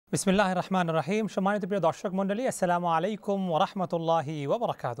বিসমিল্লাহির রহমানির রহিম। সম্মানিত প্রিয় দর্শক মণ্ডলী, আসসালামু আলাইকুম ওয়া রাহমাতুল্লাহি ওয়া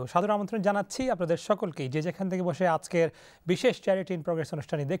বারাকাতুহু। সাদর আমন্ত্রণ জানাচ্ছি আপনাদের সকলকেই, যে যেখান থেকে বসে আজকের বিশেষ চ্যারিটি ইন প্রোগ্রেস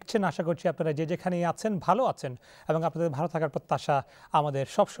অনুষ্ঠানটি দেখছেন। আশা করছি আপনারা যে যেখানেই আছেন ভালো আছেন এবং আপনাদের ভালো থাকার প্রত্যাশা আমাদের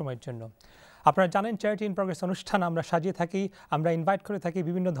সব সময়ের জন্য। আপনারা জানেন, চ্যারিটি ইন প্রোগ্রেস অনুষ্ঠান আমরা সাজিয়ে থাকি, আমরা ইনভাইট করে থাকি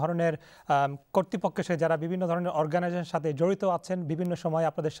বিভিন্ন ধরনের কর্তৃপক্ষের সাথে, যারা বিভিন্ন ধরনের অর্গানাইজেশনের সাথে জড়িত আছেন। বিভিন্ন সময়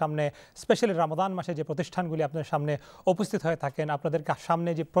আপনাদের সামনে, স্পেশালি রমাদান মাসে যে প্রতিষ্ঠানগুলি আপনাদের সামনে উপস্থিত হয়ে থাকেন, আপনাদের সামনে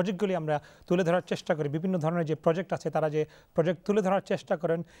যে প্রজেক্টগুলি আমরা তুলে ধরার চেষ্টা করি, বিভিন্ন ধরনের যে প্রজেক্ট আছে তারা যে প্রজেক্ট তুলে ধরার চেষ্টা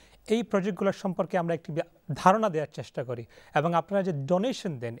করেন, এই প্রজেক্টগুলোর সম্পর্কে আমরা একটি ধারণা দেওয়ার চেষ্টা করি। এবং আপনারা যে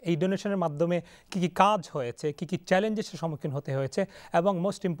ডোনেশন দেন, এই ডোনেশনের মাধ্যমে কী কী কাজ হয়েছে, কী কী চ্যালেঞ্জের সম্মুখীন হতে হয়েছে এবং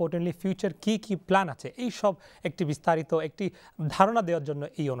মোস্ট ইম্পর্টেন্টলি ফিউচার কী কী প্ল্যান আছে, এই সব একটি বিস্তারিত একটি ধারণা দেওয়ার জন্য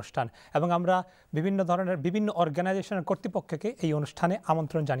এই অনুষ্ঠান। এবং আমরা বিভিন্ন ধরনের বিভিন্ন অর্গানাইজেশনের কর্তৃপক্ষকে এই অনুষ্ঠানে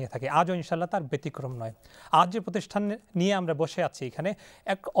আমন্ত্রণ জানিয়ে থাকি। আজও ইনশাল্লাহ তার ব্যতিক্রম নয়। আজ যে প্রতিষ্ঠান নিয়ে আমরা বসে আছি এখানে,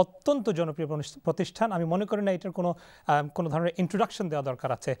 এক অত্যন্ত জনপ্রিয় প্রতিষ্ঠান। আমি মনে করি না এটার কোনো ধরনের ইন্ট্রোডাকশন দেওয়া দরকার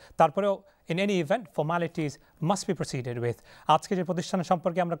আছে। তারপরেও in any event, formalities must be proceeded with. আজকে যে প্রতিষ্ঠানের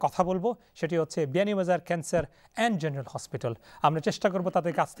সম্পর্কে আমরা কথা বলবো সেটি হচ্ছে বিয়ানি বাজার ক্যান্সার অ্যান্ড জেনারেল হসপিটাল। আমরা চেষ্টা করব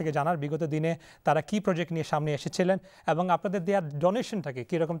তাদের কাছ থেকে জানার বিগত দিনে তারা কি প্রজেক্ট নিয়ে সামনে এসেছিলেন এবং আপনাদের দেওয়ার ডোনেশনটাকে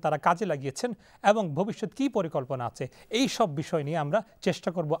কীরকম তারা কাজে লাগিয়েছেন এবং ভবিষ্যৎ কী পরিকল্পনা আছে, এই সব বিষয় নিয়ে আমরা চেষ্টা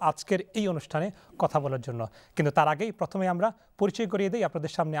করব আজকের এই অনুষ্ঠানে কথা বলার জন্য। কিন্তু তার আগেই প্রথমে আমরা পরিচয় করিয়ে দিই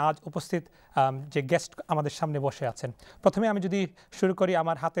আপনাদের সামনে আজ উপস্থিত যে গেস্ট আমাদের সামনে বসে আছেন। প্রথমে আমি যদি শুরু করি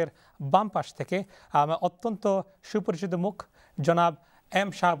আমার হাতের বাম পাশ থেকে, অত্যন্ত সুপরিচিত মুখ জনাব এম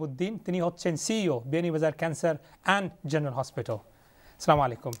শাহাবুদ্দিন। তিনি হচ্ছেন সিইও বিয়ানি বাজার ক্যান্সার অ্যান্ড জেনারেল হসপিটাল। আসসালামু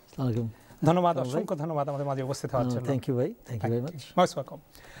আলাইকুম। ধন্যবাদ, অসংখ্য ধন্যবাদ আমাদের মাঝে উপস্থিত হওয়ার জন্য। থ্যাংক ইউ ভাই, thank you very much. Most welcome.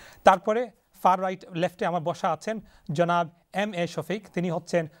 তারপরে ফার রাইট লেফটে আমার বসা আছেন জনাব এম এ শফিক। তিনি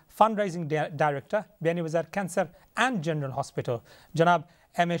হচ্ছেন ফান্ড রাইজিং ডাইরেক্টর বিয়ানি বাজার ক্যান্সার অ্যান্ড জেনারেল হসপিটাল। জনাব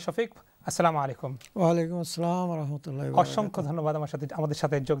এম এ শফিক, আসসালামু আলাইকুম। ওয়ালাইকুম আসসালাম ওয়া রাহমাতুল্লাহি ওয়া বারাকাতুহু। অসংখ্য ধন্যবাদ আমাদের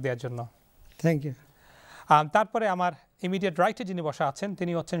সাথে যোগ দেওয়ার জন্য। Thank you. তারপরে আমার ইমিডিয়েট রাইটে যিনি বসা আছেন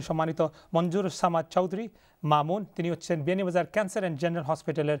তিনি হচ্ছেন সম্মানিত মঞ্জুর সামাদ চৌধুরী মামুন। তিনি হচ্ছেন বিয়ানি বাজার ক্যান্সার অ্যান্ড জেনারেল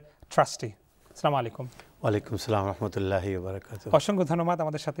হসপিটালের ট্রাস্টি। আসসালামু আলাইকুম। ওয়ালাইকুম আসসালাম ওয়া রাহমাতুল্লাহি ওয়া বারাকাতুহু। অসংখ্য ধন্যবাদ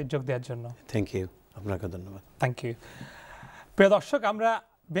আমাদের সাথে যোগ দেওয়ার জন্য। থ্যাংক ইউ, আপনাকে ধন্যবাদ। Thank you. প্রিয় দর্শক, আমরা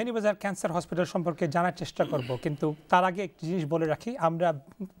বিয়ানি বাজার ক্যান্সার হসপিটাল সম্পর্কে জানার চেষ্টা করব, কিন্তু তার আগে একটি জিনিস বলে রাখি। আমরা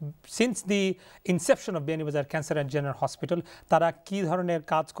সিন্স দি ইনসেপশন অফ বিয়ানি বাজার ক্যান্সার অ্যান্ড জেনারেল হসপিটাল তারা কী ধরনের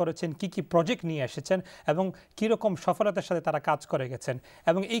কাজ করেছেন, কি কি প্রজেক্ট নিয়ে এসেছেন এবং কীরকম সফলতার সাথে তারা কাজ করে গেছেন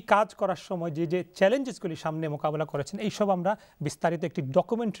এবং এই কাজ করার সময় যে যে চ্যালেঞ্জেসগুলি সামনে মোকাবেলা করেছেন, এইসব আমরা বিস্তারিত একটি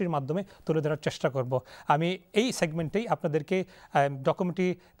ডকুমেন্টারির মাধ্যমে তুলে ধরার চেষ্টা করব। আমি এই সেগমেন্টেই আপনাদেরকে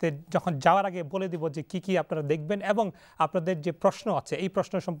ডকুমেন্টারিতে যখন যাওয়ার আগে বলে দিব যে কি কি আপনারা দেখবেন এবং আপনাদের যে প্রশ্ন আছে এই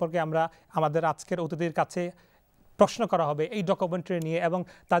প্রশ্ন সম্পর্কে আমরা আমাদের আজকের অতিথির কাছে প্রশ্ন করা হবে এই ডকুমেন্টারি নিয়ে এবং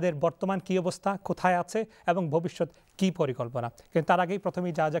তাদের বর্তমান কী অবস্থা, কোথায় আছে এবং ভবিষ্যৎ কী পরিকল্পনা। কিন্তু তার আগেই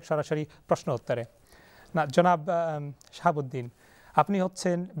প্রথমেই যাওয়া যাক সরাসরি প্রশ্ন উত্তরে। না, জনাব শাহাবুদ্দিন, আপনি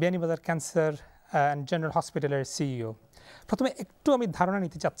হচ্ছেন বিয়ানি বাজার ক্যান্সার অ্যান্ড জেনারেল হসপিটালের সিইও। প্রথমে একটু আমি ধারণা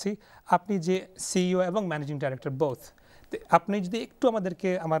নিতে চাচ্ছি, আপনি যে সিইও এবং ম্যানেজিং ডাইরেক্টর বোথ, আপনি যদি একটু আমাদেরকে,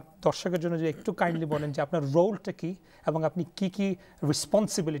 আমার দর্শকের জন্য যদি একটু কাইন্ডলি বলেন যে আপনার রোলটা কী এবং আপনি কি কি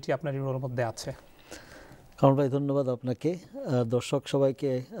রেসপন্সিবিলিটি আপনার এই রোলের মধ্যে আছে। কারণ ভাই, ধন্যবাদ আপনাকে। দর্শক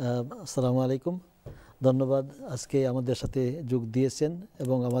সবাইকে আসসালামু আলাইকুম। ধন্যবাদ আজকে আমাদের সাথে যোগ দিয়েছেন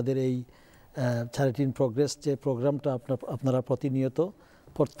এবং আমাদের এই চ্যারিটি ইন প্রোগ্রেস যে প্রোগ্রামটা আপনারা প্রতিনিয়ত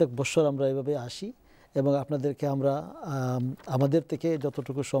প্রত্যেক বছর আমরা এভাবে আসি এবং আপনাদেরকে আমরা আমাদের থেকে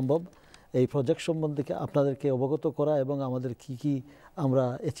যতটুকু সম্ভব এই প্রজেক্ট সম্বন্ধে আপনাদেরকে অবগত করা এবং আমাদের কি কি আমরা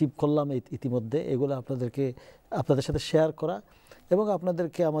অ্যাচিভ করলাম ইতিমধ্যে এগুলো আপনাদের সাথে শেয়ার করা এবং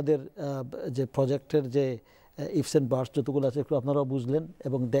আপনাদেরকে আমাদের যে প্রজেক্টের যে ইফস অ্যান্ড বার্স যতগুলো আছে একটু আপনারাও বুঝলেন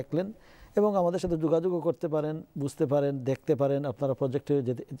এবং দেখলেন এবং আমাদের সাথে যোগাযোগও করতে পারেন, বুঝতে পারেন, দেখতে পারেন। আপনারা প্রজেক্টে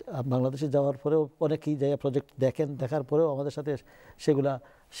বাংলাদেশে যাওয়ার পরেও অনেকেই যাই প্রজেক্ট দেখেন, দেখার পরেও আমাদের সাথে সেগুলা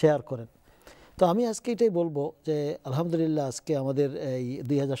শেয়ার করেন। তো আমি আজকে এটাই বলবো যে আলহামদুলিল্লাহ আজকে আমাদের এই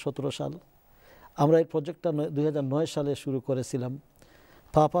 2017 সাল, আমরা এই প্রজেক্টটা 2009 সালে শুরু করেছিলাম।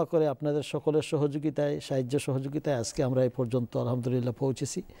 পা করে আপনাদের সকলের সহযোগিতায়, সাহায্য সহযোগিতায় আজকে আমরা এই পর্যন্ত আলহামদুলিল্লাহ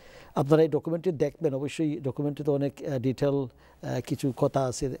পৌঁছেছি। আপনারা এই ডকুমেন্টটি দেখবেন, অবশ্যই ডকুমেন্টটিতে অনেক ডিটেল কিছু কথা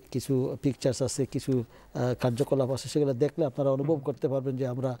আছে, কিছু পিকচার্স আছে, কিছু কার্যকলাপ আছে, সেগুলো দেখলে আপনারা অনুভব করতে পারবেন যে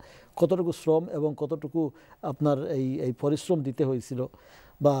আমরা কতটুকু শ্রম এবং কতটুকু আপনার এই পরিশ্রম দিতে হয়েছিল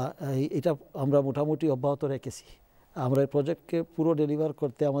বা এটা আমরা মোটামুটি অব্যাহত রেখেছি। আমরা এই প্রজেক্টকে পুরো ডেলিভার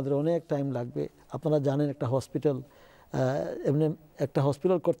করতে আমাদের অনেক টাইম লাগবে। আপনারা জানেন একটা হসপিটাল, এমনি একটা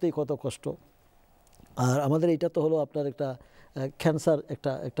হসপিটাল করতেই কত কষ্ট। আর আমাদের এটা তো হলো আপনার একটা ক্যান্সার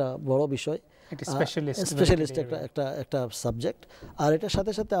একটা বড় বিষয়, স্পেশালিস্ট একটা সাবজেক্ট। আর এটার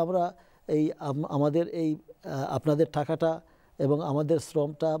সাথে সাথে আমরা আমাদের আপনাদের টাকাটা এবং আমাদের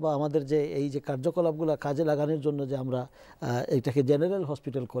শ্রমটা বা আমাদের এই যে কার্যকলাপগুলো কাজে লাগানোর জন্য যে আমরা এইটাকে জেনারেল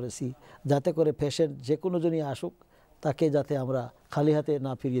হসপিটাল করেছি, যাতে করে পেশেন্ট যে কোনো জনই আসুক তাকে যাতে আমরা খালি হাতে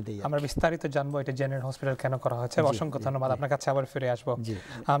না ফিরিয়ে দিই। আমরা বিস্তারিত জানবো এটা জেনারেল হসপিটাল কেন করা হয়েছে। অসংখ্য ধন্যবাদ, আপনার কাছে আবার ফিরে আসবো।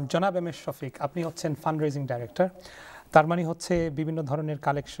 জনাব এম এস শফিক, আপনি হচ্ছেন ফান্ড রেজিং ডাইরেক্টর। তার মানে হচ্ছে বিভিন্ন ধরনের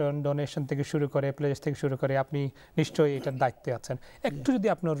কালেকশন, ডোনেশন থেকে শুরু করে প্লেজ থেকে শুরু করে আপনি নিশ্চয়ই এটার দায়িত্বে আছেন। একটু যদি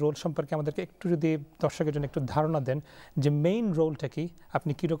আপনার রোল সম্পর্কে আমাদেরকে একটু যদি দর্শকের জন্য একটু ধারণা দেন যে মেইন রোলটা কি,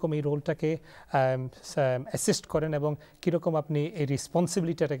 আপনি কীরকম এই রোলটাকে অ্যাসিস্ট করেন এবং কীরকম আপনি এই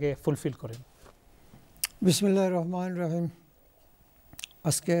রেসপন্সিবিলিটিটাকে ফুলফিল করেন। বিসমিল্লাহির রহমানির রহিম।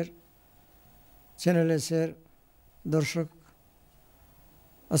 আজকের চ্যানেল এসের দর্শক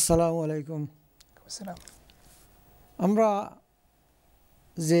আসসালামু আলাইকুম। আমরা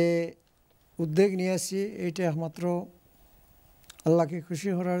যে উদ্যোগ নিয়েছি এইটা একমাত্র আল্লাহকে খুশি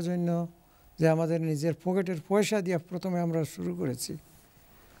করার জন্য, যে আমাদের নিজের পকেটের পয়সা দিয়ে প্রথমে আমরা শুরু করেছি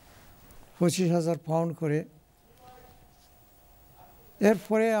 25,000 পাউন্ড করে।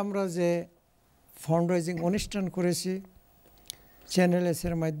 এরপরে আমরা যে ফান্ড রাইজিং অনুষ্ঠান করেছি চ্যানেল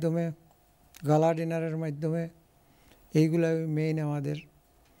এসের মাধ্যমে, গালা ডিনারের মাধ্যমে, এইগুলো মেইন আমাদের।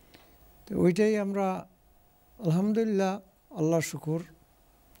 তো ওইটাই আমরা আলহামদুলিল্লাহ, আল্লাহ শুকুর,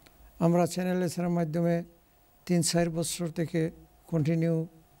 আমরা চ্যানেল এসের মাধ্যমে 3-4 বছর থেকে কন্টিনিউ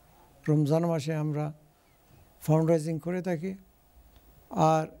রমজান মাসে আমরা ফান্ড রাইজিং করে থাকি।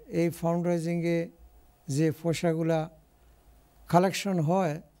 আর এই ফান্ড রাইজিংয়ে যে পয়সাগুলা কালেকশন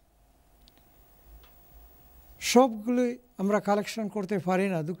হয় সবগুলোই আমরা কালেকশন করতে পারি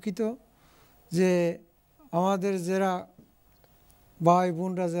না, দুঃখিত। যে আমাদের যারা ভাই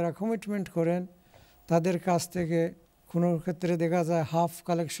বোনরা যারা কমিটমেন্ট করেন তাদের কাছ থেকে কোনো ক্ষেত্রে দেখা যায় হাফ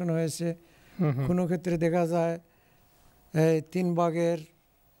কালেকশন হয়েছে, কোনো ক্ষেত্রে দেখা যায় 3 ভাগের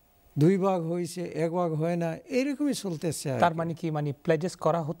 2 ভাগ হয়েছে, 1 ভাগ হয় না, এইরকমই চলতেছে। তার মানে কি, মানে প্লেজেস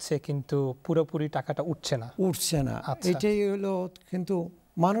করা হচ্ছে কিন্তু পুরোপুরি টাকাটা উঠছে না। এটাই হলো। কিন্তু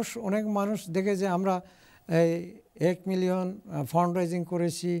অনেক মানুষ দেখে যে আমরা 1 মিলিয়ন ফান্ড রাইজিং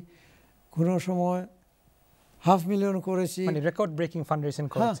করেছি, কোনো সময় 500,000 করেছি, মানে রেকর্ড ব্রেকিং ফান্ড রেজিং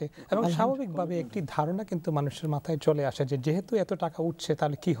করেছি। এবং স্বাভাবিকভাবে একটি ধারণা কিন্তু মানুষের মাথায় চলে আসে যে যেহেতু এত টাকা উঠছে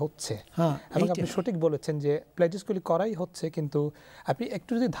তাহলে কি হচ্ছে। এবং আপনি সঠিক বলেছেন যে প্লেজেসগুলি করাই হচ্ছে, কিন্তু আপনি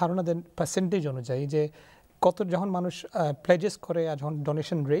একটু যদি ধারণা দেন পার্সেন্টেজ অনুযায়ী যে কত যখন মানুষ প্লেজেস করে আর যখন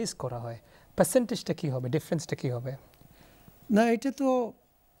ডোনেশন রেজ করা হয় পার্সেন্টেজটা কী হবে, ডিফারেন্সটা কী হবে? না, এটা তো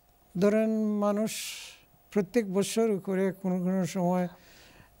ধরেন মানুষ প্রত্যেক বছর করে কোনো কোনো সময়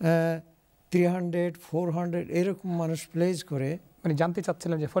 300-400 এরকম মানুষ প্লেজ করে। মানে জানতে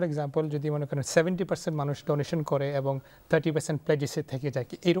চাচ্ছিলাম যে ফর এক্সাম্পল যদি মনে করেন 70% মানুষ ডোনেশন করে এবং 30% প্লেজেসে থেকে যায়,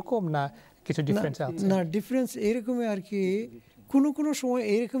 কি এরকম না কিছু ডিফারেন্স আছে? না, ডিফারেন্স এরকমই আর কি। কোনো কোনো সময়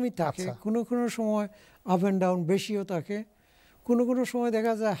এরকমই থাকে, কোনো কোনো সময় আপ অ্যান্ড ডাউন বেশিও থাকে, কোনো কোনো সময়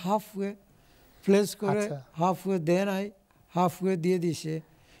দেখা যায় হাফ ওয়ে প্লেজ করে, হাফ ওয়ে দেয় নাই, হাফ ওয়ে দিয়ে দিছে।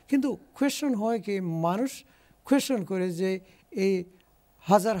 কিন্তু কোয়েশ্চন হয় কি, মানুষ কোয়েশ্চন করে যে এই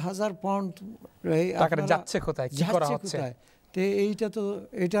হাজার হাজার পাউন্ড যাচ্ছে কোথায়, কি করা হচ্ছে? তো এইটা তো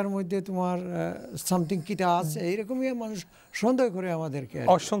এটার মধ্যে তোমার সামথিং কিটা আছে, এইরকমই মানুষ সন্দেহ করে আমাদেরকে।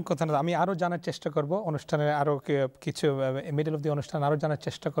 অসংখ্য ধন্যবাদ। আমি আরও জানার চেষ্টা করব অনুষ্ঠানের আরও কিছু মিডল অফ দি অনুষ্ঠান আরও জানার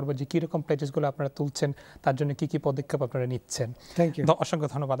চেষ্টা করব যে কীরকম প্লেজেসগুলো আপনারা তুলছেন, তার জন্য কী কী পদক্ষেপ আপনারা নিচ্ছেন। থ্যাংক ইউ, অসংখ্য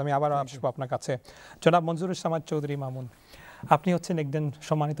ধন্যবাদ। আমি আবার আসবো আপনার কাছে। জনাব মঞ্জুরুল ইসলাম চৌধুরী মামুন, আপনি হচ্ছেন একজন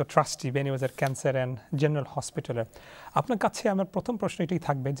সম্মানিত ট্রাস্টি বেনি বাজার ক্যান্সার অ্যান্ড জেনারেল হসপিটালের। আপনার কাছে আমার প্রথম প্রশ্ন এটাই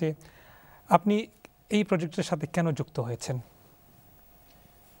থাকবে যে আপনি এই প্রজেক্টের সাথে কেন যুক্ত হয়েছেন?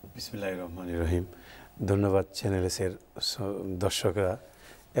 বিসমিল্লাহির রহমানির রহিম। ধন্যবাদ চ্যানেলসের দর্শকরা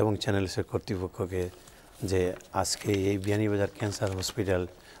এবং চ্যানেলসের কর্তৃপক্ষকে যে আজকে এই বিয়ানীবাজার ক্যান্সার হসপিটাল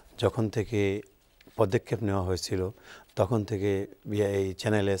যখন থেকে পদক্ষেপ নেওয়া হয়েছিল তখন থেকে এই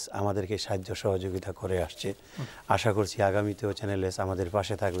চ্যানেলস আমাদেরকে সাহায্য সহযোগিতা করে আসছে। আশা করছি আগামীতেও চ্যানেলস আমাদের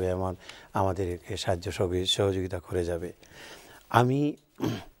পাশে থাকবে এবং আমাদেরকে সাহায্য সহযোগিতা করে যাবে। আমি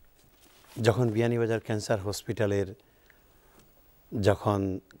যখন বিয়ানীবাজার ক্যান্সার হসপিটালের যখন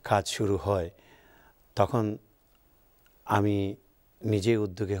কাজ শুরু হয় তখন আমি নিজে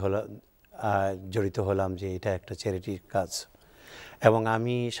উদ্যোগে জড়িত হলাম যে এটা একটা চ্যারিটির কাজ, এবং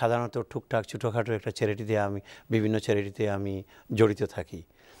আমি সাধারণত টুকটাক ছোটোখাটো একটা চ্যারিটিতে বিভিন্ন চ্যারিটিতে আমি জড়িত থাকি।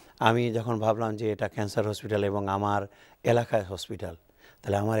 আমি যখন ভাবলাম যে এটা ক্যান্সার হসপিটাল এবং আমার এলাকায় হসপিটাল,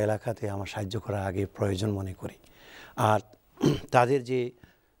 তাহলে আমার এলাকাতে আমার সাহায্য করা আগে প্রয়োজন মনে করি। আর তাদের যে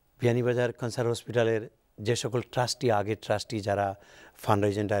বিয়ানীবাজার ক্যান্সার হসপিটালের যে সকল ট্রাস্টি, আগের ট্রাস্টি যারা ফান্ড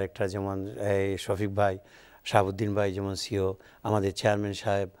রাইজিং ডাইরেক্টর, যেমন শফিক ভাই, শাহাবুদ্দিন ভাই যেমন সিও, আমাদের চেয়ারম্যান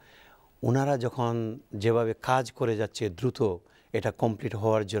সাহেব, ওনারা যখন যেভাবে কাজ করে যাচ্ছে দ্রুত এটা কমপ্লিট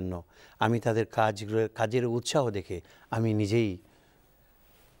হওয়ার জন্য, আমি তাদের কাজের উৎসাহ দেখে আমি নিজেই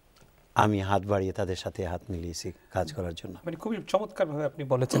হাত বাড়িয়ে তাদের সাথে হাত মিলিয়েছি কাজ করার জন্য। মানে খুবই চমৎকারভাবে আপনি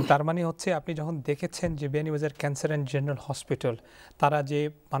বলেছেন। তার মানে হচ্ছে আপনি যখন দেখেছেন যে Beanibazar cancer and general hospital তারা যে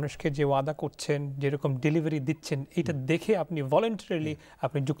মানুষকে যে ওয়াদা করছেন, যেরকম ডেলিভারি দিচ্ছেন, এটা দেখে আপনি ভলেন্টারিলি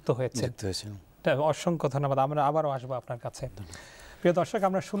আপনি যুক্ত হয়েছেন। অসংখ্য ধন্যবাদ। আমরা আবারও আসবো আপনার কাছে। প্রিয় দর্শক,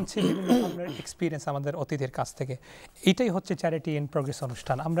 আমরা শুনছি বিভিন্ন ধরনের এক্সপিরিয়েন্স আমাদের অতিথির কাছ থেকে। এইটাই হচ্ছে চ্যারিটি ইন প্রোগ্রেস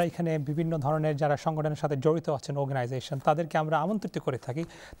অনুষ্ঠান। আমরা এখানে বিভিন্ন ধরনের যারা সংগঠনের সাথে জড়িত আছেন, অর্গানাইজেশন, তাদেরকে আমরা আমন্ত্রিত করে থাকি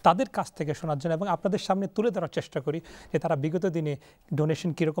তাদের কাছ থেকে শোনার জন্য, এবং আপনাদের সামনে তুলে ধরার চেষ্টা করি যে তারা বিগত দিনে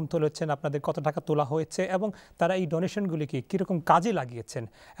ডোনেশন কীরকম তুলেছেন, আপনাদের কত টাকা তোলা হয়েছে, এবং তারা এই ডোনেশনগুলিকে কীরকম কাজে লাগিয়েছেন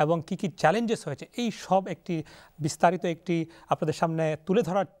এবং কি কি চ্যালেঞ্জেস হয়েছে, এই সব একটি বিস্তারিত একটি আপনাদের সামনে তুলে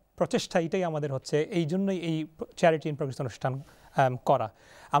ধরার প্রচেষ্টা। এটাই আমাদের হচ্ছে, এই জন্যই এই চ্যারিটি ইন প্রোগ্রেস অনুষ্ঠান করা।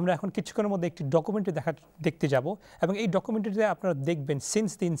 আমরা এখন কিছুক্ষণের মধ্যে একটি ডকুমেন্টারি দেখতে যাব, এবং এই ডকুমেন্টারিতে আপনারা দেখবেন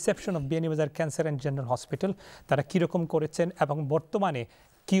since the Inception of Beanibazar cancer and general hospital তারা কীরকম করেছেন এবং বর্তমানে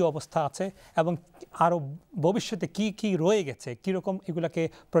কি অবস্থা আছে, এবং আরও ভবিষ্যতে কি কি রয়ে গেছে, কীরকম এগুলোকে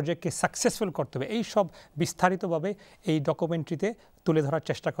প্রজেক্টকে সাকসেসফুল করতে হবে, এই সব বিস্তারিতভাবে এই ডকুমেন্টারিতে তুলে ধরার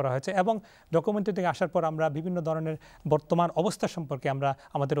চেষ্টা করা হয়েছে। এবং ডকুমেন্টারি থেকে আসার পর আমরা বিভিন্ন ধরনের বর্তমান অবস্থা সম্পর্কে আমরা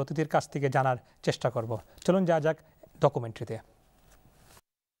আমাদের অতিথির কাছ থেকে জানার চেষ্টা করব। চলুন যা যাক ডকুমেন্টারিতে।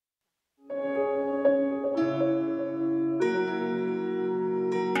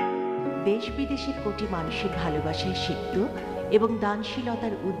 দেশ বিদেশের কোটি মানুষের ভালোবাসায় সিক্ত এবং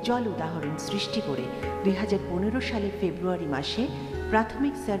দানশীলতার উজ্জ্বল উদাহরণ সৃষ্টি করে 2015 সালের ফেব্রুয়ারি মাসে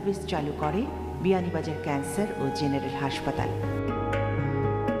প্রাথমিক সার্ভিস চালু করে বিয়ানীবাজার ক্যান্সার ও জেনারেল হাসপাতাল।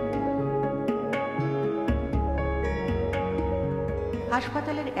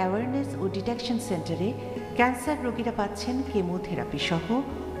 হাসপাতালের অ্যাওয়ারনেস ও ডিটেকশন সেন্টারে ক্যান্সার রোগীরা পাচ্ছেন কেমোথেরাপি সহ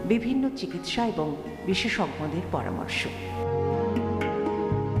বিভিন্ন চিকিৎসা এবং বিশেষজ্ঞদের পরামর্শ।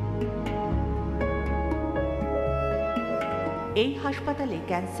 এই হাসপাতালে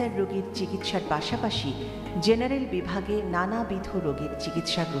ক্যান্সার রোগীর চিকিৎসার পাশাপাশি জেনারেল বিভাগে নানাবিধ রোগের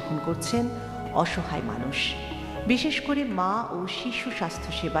চিকিৎসা গ্রহণ করছেন অসহায় মানুষ। বিশেষ করে মা ও শিশু স্বাস্থ্য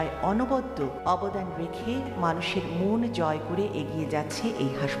সেবায় অনবদ্য অবদান রেখে মানুষের মন জয় করে এগিয়ে যাচ্ছে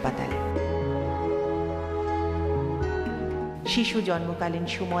এই হাসপাতাল। শিশু জন্মকালীন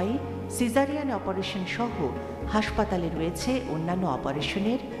সময়ে সিজারিয়ান অপারেশন সহ হাসপাতালে রয়েছে অন্যান্য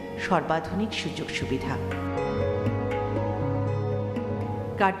অপারেশনের সর্বাধুনিক সুযোগ সুবিধা।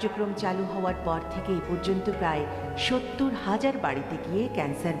 কার্যক্রম চালু হওয়ার পর থেকে এ পর্যন্ত প্রায় 70,000 বাড়িতে গিয়ে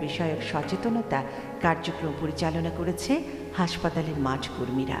ক্যান্সার বিষয়ক সচেতনতা কার্যক্রম পরিচালনা করেছে হাসপাতালের মাঠ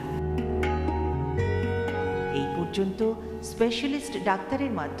কর্মীরা। এই পর্যন্ত স্পেশালিস্ট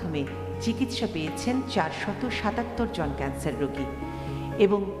ডাক্তারের মাধ্যমে চিকিৎসা পেয়েছেন 477 জন ক্যান্সার রোগী,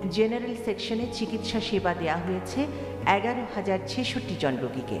 এবং জেনারেল সেকশনে চিকিৎসা সেবা দেওয়া হয়েছে 11,066 জন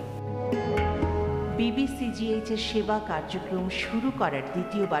রোগীকে। বিবিসিজিএইচ এর সেবা কার্যক্রম শুরু করার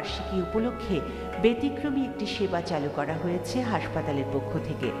দ্বিতীয় বার্ষিকী উপলক্ষে ব্যতিক্রমী একটি সেবা চালু করা হয়েছে হাসপাতালের পক্ষ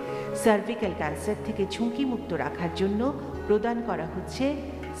থেকে। সার্ভিক্যাল ক্যান্সার থেকে ঝুঁকিমুক্ত রাখার জন্য প্রদান করা হচ্ছে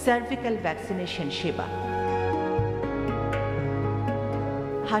সার্ভিক্যাল ভ্যাকসিনেশন সেবা।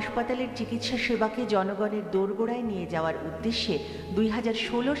 হাসপাতালের চিকিৎসা সেবাকে জনগণের দোরগোড়ায় নিয়ে যাওয়ার উদ্দেশ্যে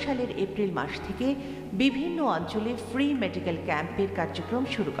 2016 সালের এপ্রিল মাস থেকে বিভিন্ন অঞ্চলে ফ্রি মেডিকেল ক্যাম্পের কার্যক্রম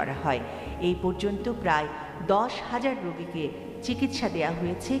শুরু করা হয়। এই পর্যন্ত প্রায় 10,000 রোগীকে চিকিৎসা দেওয়া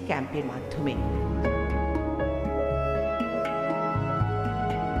হয়েছে ক্যাম্পের মাধ্যমে।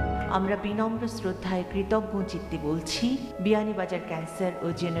 আমরা বিনম্র শ্রদ্ধায় কৃতজ্ঞ চিত্তে বলছি, বিয়ানীবাজার ক্যান্সার ও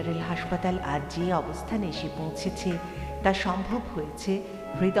জেনারেল হাসপাতাল আজ যে অবস্থানে এসে পৌঁছেছে তা সম্ভব হয়েছে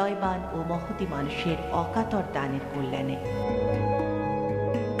হৃদয়বান ও মহতী মানুষের অকাতর দানের কল্যাণে।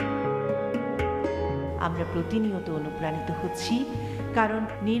 আমরা প্রতিনিয়ত অনুপ্রাণিত হচ্ছি, কারণ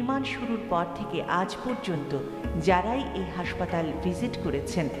নির্মাণ শুরুর পর থেকে আজ পর্যন্ত যারাই এই হাসপাতাল ভিজিট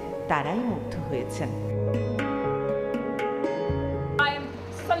করেছেন তারাই মুগ্ধ হয়েছেন। I am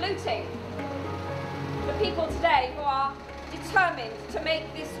saluting the people today who are determined to make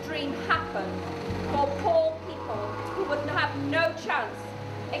this dream happen for poor people who would have no chance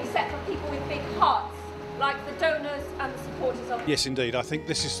except for people with big hearts like the donors and the supporters of. Yes, indeed. I think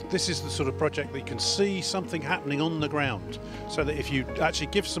this is the sort of project that you can see something happening on the ground, so that if you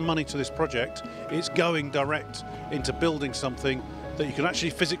actually give some money to this project, it's going direct into building something that you can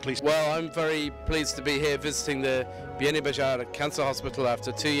actually physically. Well, I'm very pleased to be here visiting the Beani Bazar Cancer Hospital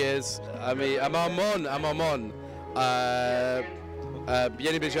after 2 years. I mean, I'm on.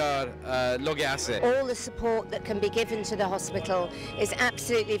 Beani Bazar loge ase. All the support that can be given to the hospital is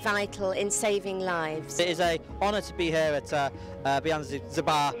absolutely vital in saving lives. It is an honour to be here at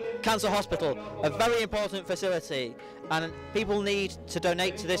Bazar Cancer Hospital, a very important facility, and people need to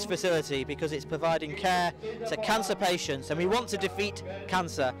donate to this facility because it's providing care to cancer patients, and we want to defeat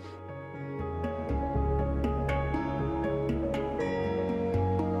cancer.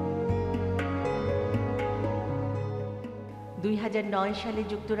 2009 সালে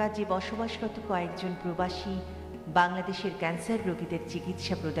যুক্তরাজ্যে বসবাসরত কয়েকজন প্রবাসী বাংলাদেশের cancer রোগীদের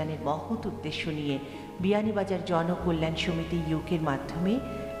চিকিৎসা প্রদানের মহৎ উদ্দেশ্য নিয়ে বিয়ানীবাজার জনকল্যাণ সমিতি ইউকের মাধ্যমে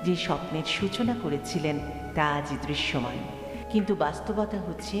যে স্বপ্নের সূচনা করেছিলেন তা আজ দৃশ্যমান। কিন্তু বাস্তবতা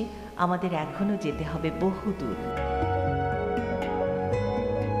হচ্ছে আমাদের এখনো যেতে হবে বহুদূর।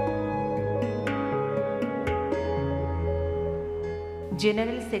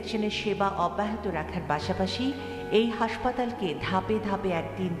 জেনারেল সেকশনের সেবা অব্যাহত রাখার পাশাপাশি এই হাসপাতালকে ধাপে ধাপে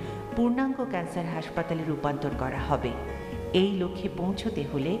একদিন পূর্ণাঙ্গ ক্যান্সার হাসপাতালে রূপান্তর করা হবে। এই লক্ষ্যে পৌঁছতে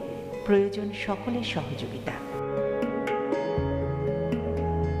হলে প্রয়োজন সকলের সহযোগিতা।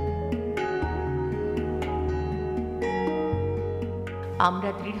 আমরা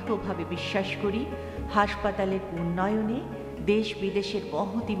দৃঢ়ভাবে বিশ্বাস করি হাসপাতালের উন্নয়নে দেশ বিদেশের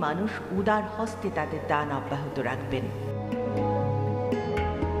মহতী মানুষ উদার হস্তে তাদের দান অব্যাহত রাখবেন।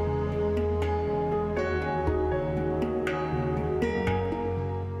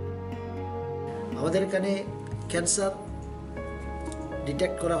 আমাদের এখানে ক্যান্সার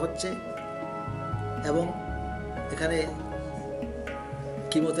ডিটেক্ট করা হচ্ছে এবং এখানে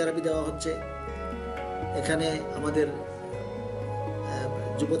কিমোথেরাপি দেওয়া হচ্ছে। এখানে আমাদের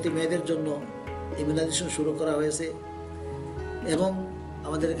যুবতী মেয়েদের জন্য ইমিউনাইজেশন শুরু করা হয়েছে এবং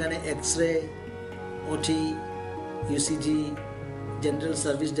আমাদের এখানে এক্সরে, ওটি, ইউসিজি, জেনারেল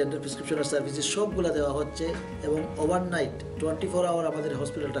সার্ভিস, জেনারেল প্রেসক্রিপশনের সার্ভিসেস সবগুলো দেওয়া হচ্ছে এবং ওভারনাইট 24 আওয়ার আমাদের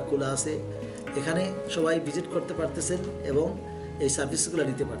হসপিটালটা খোলা আছে। এখানে সবাই ভিজিট করতে পারতেছেন এবং এই সার্ভিসগুলো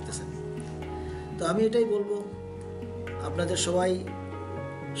নিতে পারতেছেন। তো আমি এটাই বলবো, আপনাদের সবাই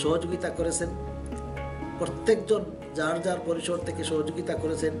সহযোগিতা করেছেন, প্রত্যেকজন যার যার পরিসর থেকে সহযোগিতা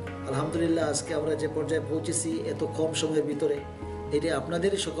করেছেন। আলহামদুলিল্লাহ আজকে আমরা যে পর্যায়ে পৌঁছেছি এত কম সময়ের ভিতরে, এটি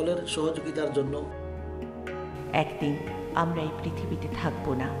আপনাদেরই সকলের সহযোগিতার জন্য। একদিন আমরা এই পৃথিবীতে থাকব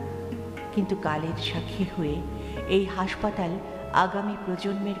না, কিন্তু কালের সাক্ষী হয়ে এই হাসপাতাল আগামী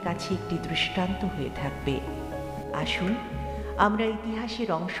প্রজন্মের কাছে একটি দৃষ্টান্ত হয়ে থাকবে। আসুন আমরা ইতিহাসের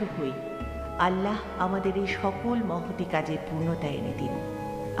অংশ হই। আল্লাহ আমাদের এই সকল মহতী কাজের পূর্ণতা এনে দিন।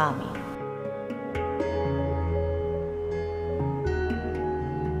 আমিন।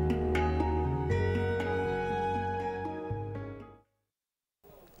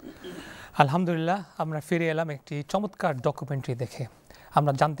 আলহামদুলিল্লাহ, আমরা ফিরে এলাম একটি চমৎকার ডকুমেন্টারি দেখে।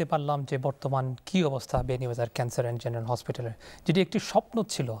 আমরা জানতে পারলাম যে বর্তমান কি অবস্থা বেনিবাজার ক্যান্সার অ্যান্ড জেনারেল হসপিটালের, যেটি একটি স্বপ্ন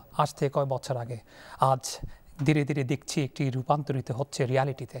ছিল আজ থেকে কয়েক বছর আগে, আজ ধীরে ধীরে দেখছি একটি রূপান্তরিত হচ্ছে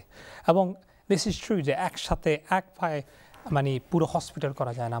রিয়ালিটিতে। এবং দিস ইজ ট্রু যে একসাথে এক পায়ে মানে পুরো হসপিটাল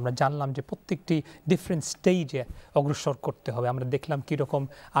করা যায় না। আমরা জানলাম যে প্রত্যেকটি ডিফারেন্ট স্টেজে অগ্রসর করতে হবে। আমরা দেখলাম কীরকম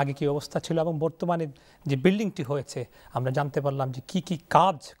আগে কী অবস্থা ছিল এবং বর্তমানে যে বিল্ডিংটি হয়েছে আমরা জানতে পারলাম যে কি কি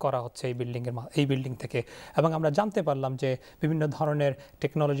কাজ করা হচ্ছে এই বিল্ডিং থেকে। এবং আমরা জানতে পারলাম যে বিভিন্ন ধরনের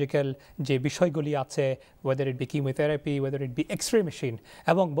টেকনোলজিক্যাল যে বিষয়গুলি আছে, weather it be chemotherapy, weather it be x-ray machine,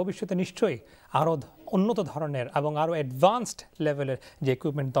 এবং ভবিষ্যতে নিশ্চয়ই আরও উন্নত ধরনের এবং আরও অ্যাডভান্সড লেভেলের যে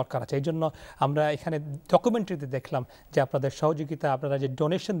ইকুইপমেন্ট দরকার আছে। এই জন্য আমরা এখানে ডকুমেন্টারিতে দেখলাম যে আপনাদের সহযোগিতা, আপনারা যে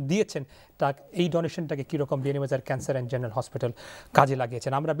ডোনেশন দিয়েছেন এই ডোনেশনটাকে কীরকম Beanibazar cancer and general hospital কাজে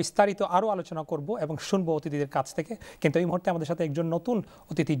লাগিয়েছেন। আমরা বিস্তারিত আরও আলোচনা করব এবং শুনবো অতিথিদের কাছ থেকে। কিন্তু এই মুহূর্তে আমাদের সাথে একজন নতুন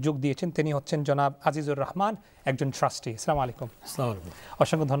অতিথি যোগ দিয়েছেন, তিনি হচ্ছেন জনাব আজিজুর রহমান, একজন ট্রাস্টি। আসসালামু আলাইকুম।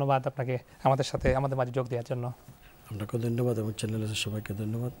 অসংখ্য ধন্যবাদ আপনাকে আমাদের মাঝে যোগ দেওয়ার জন্য। আপনাকে ধন্যবাদ এবং চ্যানেলের সবাইকে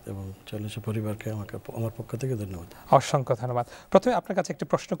ধন্যবাদ এবং চ্যানেলের পরিবারকে আমার পক্ষ থেকে ধন্যবাদ। অসংখ্য ধন্যবাদ। প্রথমে আপনার কাছে একটি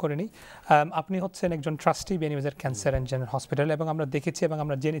প্রশ্ন করে নিই। আপনি হচ্ছেন একজন trustee Beanibazar cancer and general hospital এবং আমরা দেখেছি এবং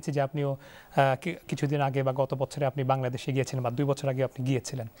আমরা জেনেছি যে আপনিও কিছুদিন আগে বা গত বছরে আপনি বাংলাদেশে গিয়েছিলেন বা 2 বছর আগে আপনি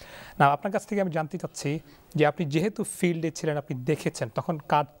গিয়েছিলেন। না, আপনার কাছ থেকে আমি জানতে চাচ্ছি যে আপনি যেহেতু ফিল্ডে ছিলেন, আপনি দেখেছেন তখন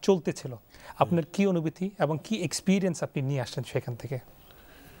কাজ চলতেছিল, আপনার কি অনুভূতি এবং কি এক্সপিরিয়েন্স আপনি নিয়ে আসছেন সেখান থেকে?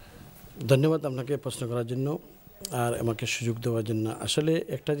 ধন্যবাদ আপনাকে প্রশ্ন করার জন্য আর আমাকে সুযোগ দেওয়ার জন্য। আসলে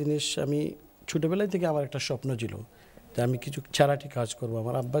একটা জিনিস, আমি ছোটোবেলায় থেকে আমার একটা স্বপ্ন ছিল যে আমি কিছু চ্যারিটি কাজ করবো।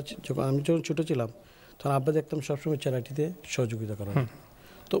 আমার আব্বা আমি যখন ছোটো ছিলাম তখন আব্বা দেখতাম সবসময় চ্যারিটিতে সহযোগিতা করার।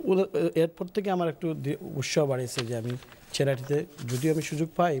 তো এরপর থেকে আমার একটু উৎসাহ বাড়িয়েছে যে আমি চ্যারিটিতে যদি আমি সুযোগ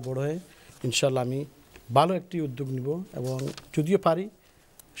পাই বড় হয়ে ইনশাল্লাহ আমি ভালো একটি উদ্যোগ নিব এবং যদিও পারি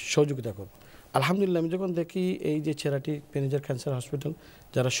সহযোগিতা করব। আলহামদুলিল্লাহ আমি যখন দেখি এই যে চ্যারিটি বেনিবাজার ক্যান্সার হসপিটাল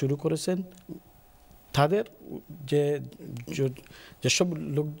যারা শুরু করেছেন তাদের যেসব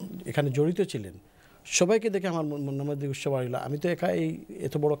লোক এখানে জড়িত ছিলেন সবাইকে দেখে আমার মনের মধ্যে উৎসাহ বাড়িল। আমি তো একা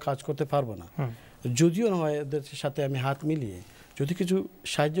এত বড় কাজ করতে পারবো না, যদিও না হয় ওদের সাথে আমি হাত মিলিয়ে যদি কিছু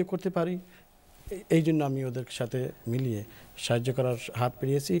সাহায্য করতে পারি, এই জন্য আমি ওদের সাথে মিলিয়ে সাহায্য করার হাত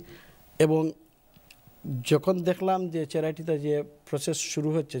পেরিয়েছি। এবং যখন দেখলাম যে চ্যারিটিতে যে প্রসেস শুরু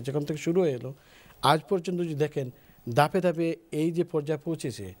হচ্ছে, যখন থেকে শুরু হয়ে এলো আজ পর্যন্ত যদি দেখেন ধাপে ধাপে এই যে পর্যায়ে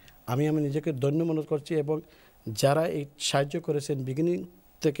পৌঁছেছে, আমি নিজেকে ধন্য মনে করছি। এবং যারা এই সাহায্য করেছেন বিগিনিং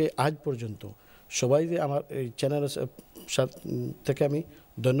থেকে আজ পর্যন্ত সবাই যে আমার এই চ্যানেলের থেকে আমি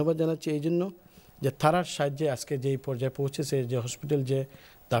ধন্যবাদ জানাচ্ছি এই জন্য যে তারার সাহায্যে আজকে যেই পর্যায়ে পৌঁছেছে, যে হসপিটাল যে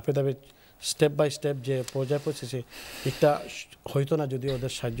ধাপে ধাপে স্টেপ বাই স্টেপ যে পর্যায়ে পৌঁছেছে, এটা হয়তো না যদি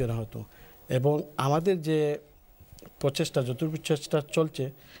ওদের সাহায্য না হতো। এবং আমাদের যে প্রচেষ্টা, যতটুকু চেষ্টা চলছে,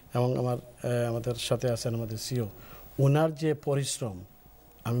 এবং আমাদের সাথে আছেন আমাদের সিও, ওনার যে পরিশ্রম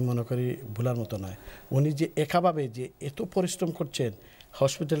আমি মনে করি ভোলার মতো নয়। উনি যে একাভাবে যে এত পরিশ্রম করছেন,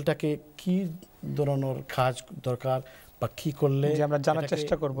 হসপিটালটাকে কি ধরনের কাজ দরকার বা কি করলে আমরা জানার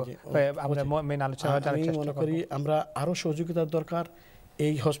চেষ্টা করব, আমি মনে করি আমরা আরও সহযোগিতার দরকার।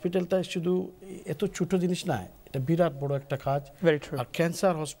 এই হসপিটালটা শুধু এত ছোট জিনিস না, এটা বিরাট বড় একটা কাজ। আর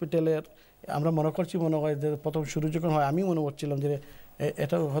ক্যান্সার হসপিটালের আমরা মনে হয় যে প্রথম শুরু যখন হয় আমি মনে করছিলাম যে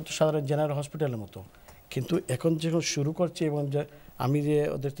এটা হয়তো সাধারণ জেনারেল হসপিটালের মতো, কিন্তু এখন যখন শুরু করছে এবং আমি যে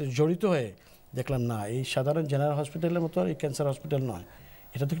ওদের জড়িত হয়ে দেখলাম না, এই সাধারণ জেনারেল হসপিটালের মতো এই ক্যান্সার হসপিটাল নয়,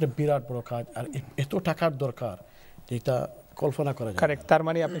 এটা তো একটা বিরাট বড় কাজ। আর এত টাকার দরকার, এটা কল্পনা করা যায়। কারেক্ট, তার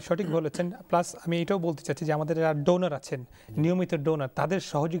মানে আপনি সঠিক বলেছেন। প্লাস আমি এটাও বলতে চাচ্ছি যে আমাদের যারা ডোনার আছেন, নিয়মিত ডোনার, তাদের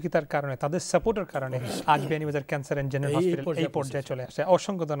সহযোগিতার কারণে, তাদের সাপোর্টের কারণে আজ Beanibazar cancer and general hospital এই পর্যায়ে চলে আসে।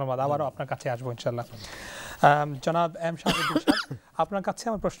 অসংখ্য ধন্যবাদ, আবারও আপনার কাছে আসবো ইনশাল্লাহ। জনাব এম শাহাবুদ্দিন সাহেব, আপনার কাছে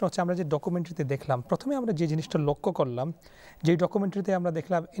আমার প্রশ্ন হচ্ছে, আমরা যে ডকুমেন্টারিতে দেখলাম, প্রথমে আমরা যে জিনিসটা লক্ষ্য করলাম, যে ডকুমেন্টারিতে আমরা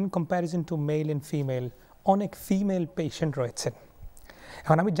দেখলাম in comparison two mail and female অনেক ফিমেল পেশেন্ট রয়েছেন।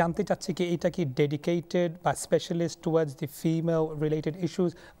 এখন আমি জানতে চাচ্ছি কি এটা কি ডেডিকেটেড বা specialist towards the female related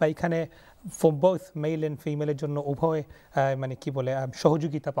issues, বা এখানে ফর বোথ মেল এন্ড ফিমেলের জন্য উভয় মানে কি বলে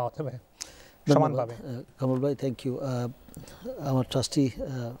সহযোগিতা পাওয়া যাবে সমানভাবে? কামরুল ভাই, থ্যাংক ইউ। আমার ট্রাস্টি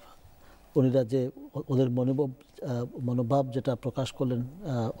উনিরা যে ওদের মনোভাব যেটা প্রকাশ করলেন,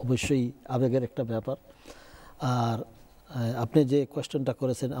 অবশ্যই আবেগের একটা ব্যাপার। আর আপনি যে কোয়েশ্চেনটা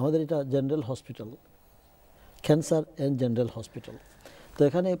করেছেন, আমাদের এটা general hospital, cancer and general hospital. তো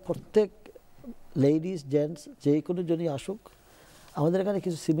এখানে প্রত্যেক লেডিস জেন্টস যে কোনো জনই আসুক, আমাদের এখানে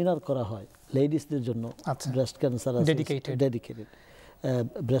কিছু সেমিনার করা হয় লেডিসদের জন্য। Breast cancer dedicated,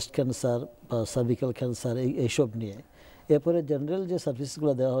 breast cancer বা সার্ভিক্যাল ক্যান্সার এইসব নিয়ে। এরপরে জেনারেল যে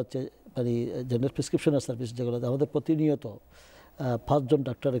সার্ভিসগুলো দেওয়া হচ্ছে, মানে জেনারেল প্রেসক্রিপশনের সার্ভিস যেগুলো, আমাদের প্রতিনিয়ত 5 জন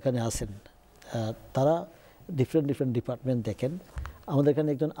ডাক্তার এখানে আসেন, তারা ডিফারেন্ট ডিপার্টমেন্ট দেখেন। আমাদের এখানে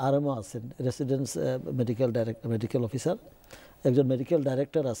একজন আরএমও আছেন, রেসিডেন্স মেডিকেল অফিসার, একজন মেডিকেল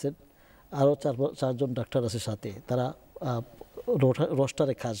ডাইরেক্টর আছেন, আরও 4 জন ডাক্তার আছে সাথে, তারা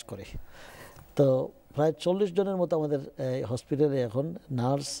রোস্টারে কাজ করে। তো প্রায় 40 জনের মতো আমাদের হসপিটালে এখন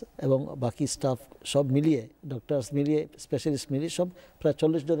নার্স এবং বাকি স্টাফ সব মিলিয়ে, ডক্টরস মিলিয়ে, স্পেশালিস্ট মিলিয়ে সব প্রায়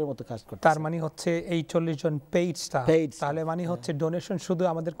 40 জনের মতো কাজ করছে। তার মানে হচ্ছে এই 40 জন পেইড স্টাফ, তাহলে মানে হচ্ছে ডোনেশন শুধু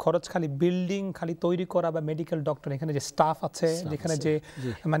আমাদের খরচ খালি বিল্ডিং খালি তৈরি করা বা মেডিকেল ডক্টর, এখানে যে স্টাফ আছে, যেখানে যে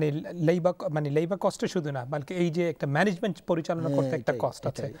মানে লেবার কস্ট শুধু না, বলকি এই যে একটা ম্যানেজমেন্ট পরিচালনা করতে একটা কস্ট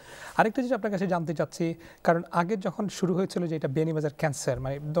আছে। আরেকটা যেটা আপনার কাছে জানতে চাচ্ছি, কারণ আগে যখন শুরু হয়েছিল যে এটা বিয়ানীবাজার ক্যান্সার,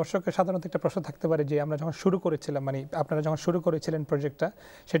 মানে দর্শকের সাধারণত একটা প্রশ্ন থাকতে পারে যে আমরা যখন শুরু করেছিলাম, মানে আপনারা যখন শুরু করেছিলেন প্রজেক্টটা,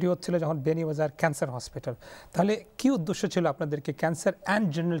 সেটি হচ্ছিল যখন বিয়ানীবাজার ক্যান্সার হসপিটাল, তাহলে কি উদ্দেশ্য ছিল আপনাদেরকে ক্যান্সার অ্যান্ড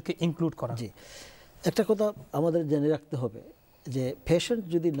জেনারেলকে ইনক্লুড করা? জি, একটা কথা আমাদের জেনে রাখতে হবে যে পেশেন্ট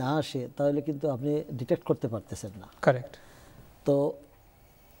যদি না আসে তাহলে কিন্তু আপনি ডিটেক্ট করতে পারতেছেন না। কারেক্ট। তো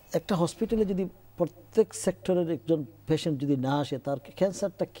একটা হসপিটালে যদি প্রত্যেক সেক্টরের একজন পেশেন্ট যদি না আসে, তার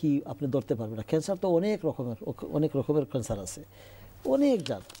ক্যান্সারটা কি আপনি ধরতে পারবেন না। ক্যান্সার তো অনেক রকমের ক্যান্সার আছে, অনেক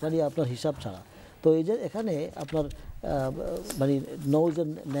জাত, মানে আপনার হিসাব ছাড়া। তো এই যে এখানে আপনার মানে নোজ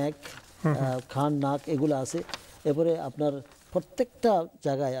এন্ড নেক, কান, নাক এগুলো আছে। এরপরে আপনার প্রত্যেকটা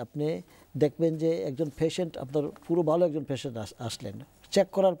জায়গায় আপনি দেখবেন যে একজন পেশেন্ট, আপনার পুরো ভালো একজন পেশেন্ট আসলেন, চেক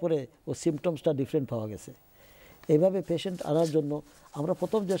করার পরে ও সিমটমসটা ডিফারেন্ট পাওয়া গেছে। এইভাবে পেশেন্ট আনার জন্য আমরা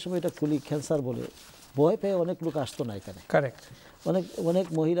প্রথম যে সময় এটা খুলি ক্যান্সার বলে, ভয় পেয়ে অনেক লোক আসতো না এখানে। কারেক্ট। অনেক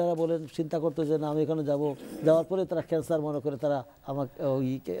মহিলারা বলেন, চিন্তা করতো যে না আমি এখানে যাওয়ার পরে তারা ক্যান্সার মনে করে তারা আমাকে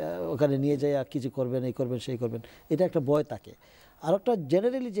ওখানে নিয়ে যায়, কিছু করবেন, এই করবেন, সেই করবেন, এটা একটা ভয় থাকে। আর একটা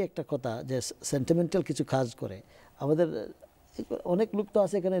জেনারেলি যে একটা কথা যে সেন্টিমেন্টাল কিছু কাজ করে, আমাদের অনেক লোক তো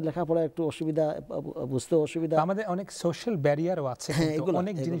আছে এখানে লেখাপড়া একটু অসুবিধা, বুঝতে অসুবিধা, আমাদের অনেক সোশ্যাল ব্যারিয়ারও আছে,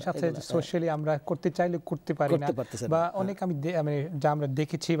 অনেক জিনিস আছে সোশ্যালি আমরা করতে চাইলে করতে পারি না, বা অনেক আমি মানে যা আমরা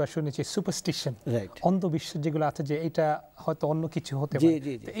দেখেছি বা শুনেছি সুপারস্টিশন, অন্ধবিশ্বাস যেগুলো আছে যে এটা হয়তো অন্য কিছু হতে পারে।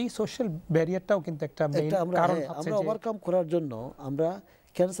 এই সোশ্যাল ব্যারিয়ারটাও কিন্তু একটা মেইন কারণ হচ্ছে আমরা ওভারকাম করার জন্য আমরা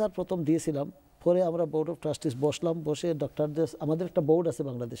ক্যান্সার প্রথম দিয়েছিলাম, পরে আমরা বোর্ড অফ ট্রাস্টিস বসলাম, বসে ডক্টরদের, আমাদের একটা বোর্ড আছে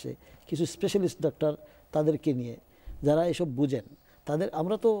বাংলাদেশে, কিছু স্পেশালিস্ট ডক্টর তাদেরকে নিয়ে যারা এসব বুঝেন তাদের,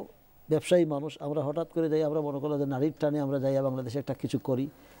 আমরা তো ব্যবসায়ী মানুষ, আমরা হঠাৎ করে যাই, আমরা মনে করলাম যে নারীর টানে আমরা যাই বাংলাদেশে একটা কিছু করি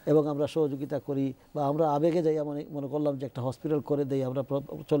এবং আমরা সহযোগিতা করি, বা আমরা আবেগে যাই, মনে করলাম যে একটা হসপিটাল করে দেই, আমরা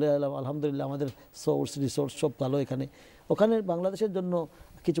চলে এলাম। আলহামদুলিল্লাহ আমাদের সোর্স রিসোর্স সব ভালো, ওখানে বাংলাদেশের জন্য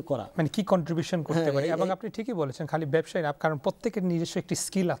কিছু করা, মানে কি কন্ট্রিবিউশন করতে পারি। এবং আপনি ঠিকই বলেছেন, খালি ব্যবসায়ী না, কারণ প্রত্যেকের নিজস্ব একটি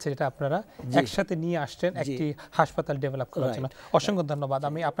স্কিল আছে যেটা আপনারা একসাথে নিয়ে আসছেন একটি হাসপাতাল ডেভেলপ করার জন্য। অসংখ্য ধন্যবাদ।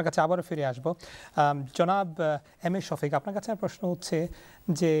 আমি আপনার কাছে আবারও ফিরে আসব। জনাব এম এ শফিক, আপনার কাছে প্রশ্ন হচ্ছে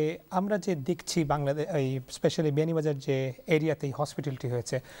যে আমরা যে দেখছি বাংলাদেশ, এই স্পেশালি বিয়ানীবাজার যে এরিয়াতে এই হসপিটালটি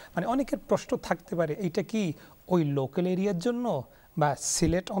হয়েছে, মানে অনেকের প্রশ্ন থাকতে পারে এটা কি ওই লোকাল এরিয়ার জন্য বা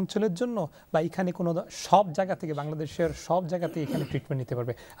সিলেট অঞ্চলের জন্য, বা এখানে কোনো সব জায়গা থেকে, বাংলাদেশের সব জায়গাতে এখানে ট্রিটমেন্ট নিতে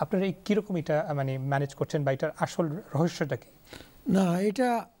পারবে। আপনারা এই কীরকম এটা মানে ম্যানেজ করছেন, বা এটার আসল রহস্যটা কি? না, এটা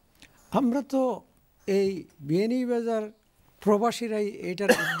আমরা তো এই বিয়ানীবাজার প্রবাসীরাই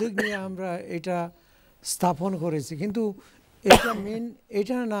এটার উদ্যোগ নিয়ে আমরা এটা স্থাপন করেছি, কিন্তু এটা মেন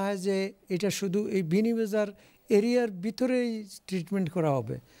এটা না যে এটা শুধু এই বিয়ানীবাজার এরিয়ার ভিতরেই ট্রিটমেন্ট করা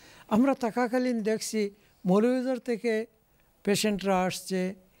হবে। আমরা থাকাকালীন দেখছি মৌলভীবাজার থেকে পেশেন্টরা আসছে,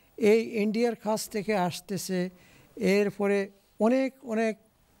 এই ইন্ডিয়ার কাছ থেকে আসতেছে, এরপরে অনেক অনেক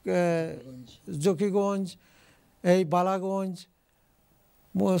জকিগঞ্জ, এই বালাগঞ্জ,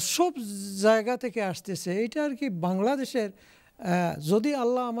 সব জায়গা থেকে আসতেছে। এটা আর কি বাংলাদেশের, যদি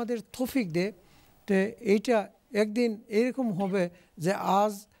আল্লাহ আমাদের তৌফিক দেয় তো এইটা একদিন এরকম হবে যে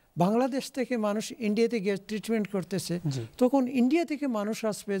আজ বাংলাদেশ থেকে মানুষ ইন্ডিয়াতে গিয়ে ট্রিটমেন্ট করতেছে, তখন ইন্ডিয়া থেকে মানুষ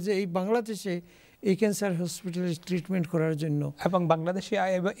আসবে যে এই বাংলাদেশে এই ক্যান্সার হসপিটালে ট্রিটমেন্ট করার জন্য। এবং বাংলাদেশে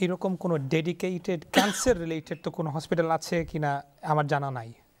এরকম কোনো ডেডিকেটেড ক্যান্সার রিলেটেড তো কোনো হসপিটাল আছে কিনা আমার জানা নাই।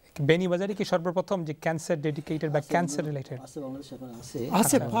 বেনিবাজারে কি সর্বপ্রথম যে ক্যান্সার ডেডিকেটেড বা ক্যান্সার রিলেটেড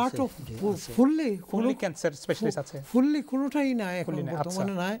আছে? Part of fully cancer specialist আছে, ফুললি কোনোটাই না এখন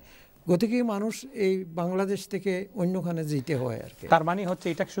বর্তমানে নাই। গতিকে মানুষ এই বাংলাদেশ থেকে অন্যখানে যেতে হয় আর কি। তার মানে হচ্ছে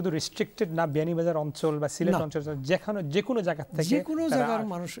এটা শুধু রেস্ট্রিক্টেড না বিয়ানীবাজার অঞ্চল বা সিলেট অঞ্চল, যে কোনো জায়গা থেকে, যে কোনো জায়গার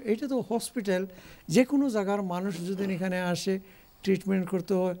মানুষ, এটা তো হসপিটাল, যে কোনো জায়গার মানুষ যদি এখানে আসে ট্রিটমেন্ট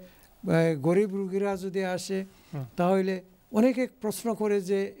করতে হয়। গরিব রোগীরা যদি আসে তাহলে অনেকে প্রশ্ন করে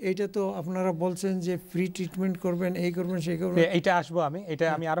যে এইটা তো আপনারা বলছেন যে ফ্রি ট্রিটমেন্ট করবেন, এই করবেন, সেই করবেন। এইটা আসবো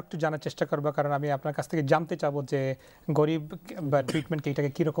আমি আরো একটু জানার চেষ্টা করবো, কারণ আমি আপনার কাছ থেকে জানতে চাবো যে গরিব বা ট্রিটমেন্টকে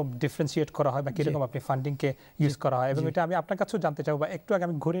এটাকে কীরকম ডিফারেন্সিয়েট করা হয় বা কীরকম আপনি ফান্ডিংকে ইউজ করা হয়, এবং এটা আমি আপনার কাছেও জানতে চাবো। বা একটু আগে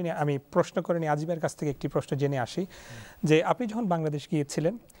আমি ঘুরে নিয়ে আমি প্রশ্ন করে নিই, আজিবের কাছ থেকে একটি প্রশ্ন জেনে আসি যে আপনি যখন বাংলাদেশ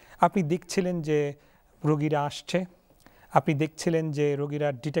গিয়েছিলেন আপনি দেখছিলেন যে রোগীরা আসছে, আপনি দেখছিলেন যে রোগীরা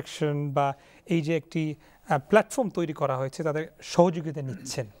ডিটেকশন বা এই যে একটি প্ল্যাটফর্ম তৈরি করা হয়েছে তাদের সহযোগিতা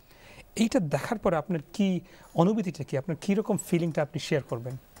নিচ্ছেন, এইটা দেখার পরে আপনার কি অনুভূতিটা কি, আপনার কীরকম ফিলিংটা আপনি শেয়ার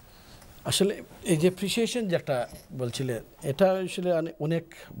করবেন? আসলে এই যে অ্যাপ্রিসিয়েশন যেটা বলছিলেন, এটা আসলে অনেক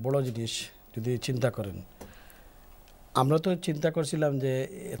বড় জিনিস যদি চিন্তা করেন। আমরা তো চিন্তা করছিলাম যে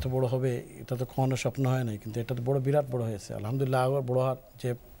এত বড় হবে, এটা তো কখনো স্বপ্ন হয় নাই, কিন্তু এটা তো বড়, বিরাট বড় হয়েছে আলহামদুলিল্লাহ। আবার বড় হওয়ার যে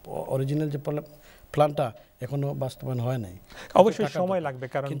অরিজিনাল যে প্ল্যানটা এখনো বাস্তবায়ন হয় নাই, অবশ্যই সময় লাগবে।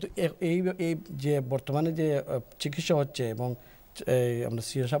 কারণ কিন্তু এই যে বর্তমানে যে চিকিৎসা হচ্ছে, এবং আমরা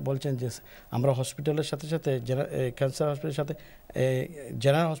সিও সাহেব বলছেন যে আমরা হসপিটালের সাথে সাথে ক্যান্সার হসপিটালের সাথে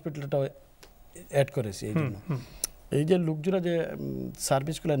জেনারেল হসপিটালটাও অ্যাড করেছি। এই জন্য এই যে লোকজোড়া যে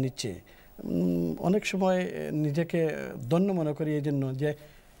সার্ভিসগুলো নিচ্ছে, অনেক সময় নিজেকে ধন্য মনে করি এই জন্য যে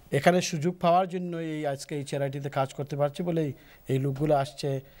এখানে সুযোগ পাওয়ার জন্য এই আজকে এই চ্যারিটিতে কাজ করতে পারছি বলেই এই লোকগুলো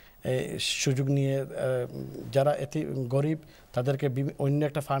আসছে, সুযোগ নিয়ে যারা এতে গরিব তাদেরকে অন্য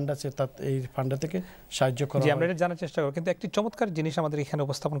একটা ফান্ড আছে, এই ফান্ড থেকে সাহায্য করা। আমরা এটা জানার চেষ্টা করব, কিন্তু একটি চমৎকার জিনিস আমাদের এখানে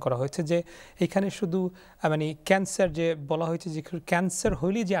উপস্থাপন করা হয়েছে যে এখানে শুধু মানে ক্যান্সার যে বলা হয়েছে যে ক্যান্সার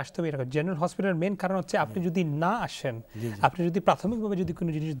হইলেই যে আসতে হবে এরকম জেনারেল হসপিটালের মেন কারণ হচ্ছে আপনি যদি না আসেন, আপনি যদি প্রাথমিকভাবে যদি কোনো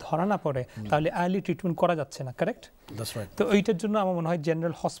জিনিস ধরা না পড়ে তাহলে আর্লি ট্রিটমেন্ট করা যাচ্ছে না, কারেক্ট? তো এইটার জন্য আমার মনে হয়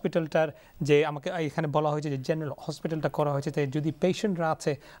জেনারেল হসপিটালটার যে আমাকে এখানে বলা হয়েছে যে জেনারেল হসপিটালটা করা হয়েছে, তাই যদি পেশেন্টরা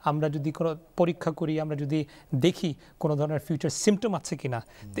আছে আমরা যদি কোনো পরীক্ষা করি, আমরা যদি দেখি কোনো ধরনের ফিউচার সিমটম আছে কিনা,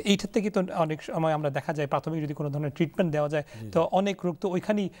 তো এইটার থেকে তো অনেক সময় আমরা দেখা যায় প্রাথমিক যদি কোনো ধরনের ট্রিটমেন্ট দেওয়া যায় তো অনেক রোগ তো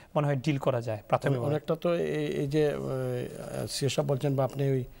ওইখানেই মনে হয় ডিল করা যায় প্রাথমিক। অনেকটা তো এই যে সেসব বলছেন বা আপনি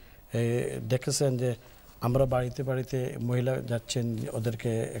ওই দেখেছেন যে আমরা বাড়িতে বাড়িতে মহিলা যাচ্ছেন,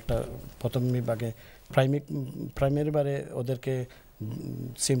 ওদেরকে একটা প্রথম বিভাগে প্রাইমারি বারে ওদেরকে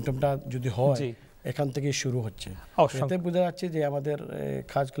সিমটমটা যদি হয় এখান থেকেই শুরু হচ্ছে। এতে বোঝা যাচ্ছে যে আমাদের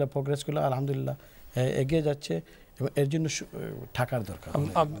কাজগুলো প্রোগ্রেসগুলো আলহামদুলিল্লাহ এগিয়ে যাচ্ছে এবং এর জন্য টাকার দরকার।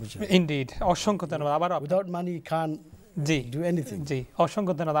 ইনডিড, অসংখ্য ধন্যবাদ। আবার উইদাউট মানি কান ডু এনিথিং। জি,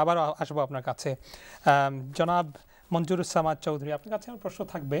 অসংখ্য ধন্যবাদ। আবার আসবো আপনার কাছে। জনাব মঞ্জুরুজ্জামান চৌধুরী, আপনার কাছে আমার প্রশ্ন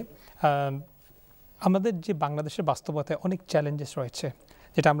থাকবে, আমাদের যে বাংলাদেশের বাস্তবতায় অনেক চ্যালেঞ্জেস রয়েছে,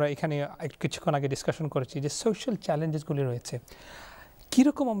 যেটা আমরা এখানে কিছুক্ষণ আগে ডিসকাশন করেছি, যে সোশ্যাল চ্যালেঞ্জেসগুলি রয়েছে,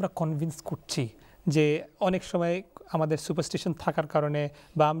 কীরকম আমরা কনভিন্স করছি যে অনেক সময় আমাদের সুপারস্টিশন থাকার কারণে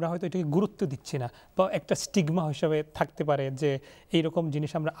বা আমরা হয়তো এটাকে গুরুত্ব দিচ্ছি না, বা একটা স্টিগমা হিসাবে থাকতে পারে যে এইরকম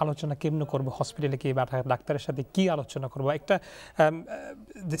জিনিস আমরা আলোচনা কেমন করব, হসপিটালে গিয়ে বা ডাক্তারের সাথে কি আলোচনা করব, একটা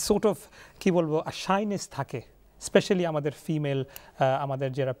সোর্ট অফ কী বলবো শাইনেস থাকে, স্পেশালি আমাদের ফিমেল, আমাদের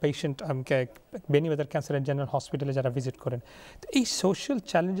যারা পেশেন্ট বেনি বাজার ক্যান্সার অ্যান্ড জেনারেল হসপিটালে যারা ভিজিট করেন। তো এই সোশ্যাল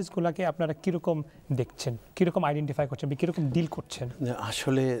চ্যালেঞ্জেসগুলোকে আপনারা কীরকম দেখছেন, কীরকম আইডেন্টিফাই করছেন, কীরকম ডিল করছেন?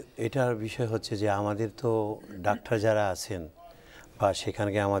 আসলে এটার বিষয় হচ্ছে যে আমাদের তো ডাক্তার যারা আছেন বা সেখানে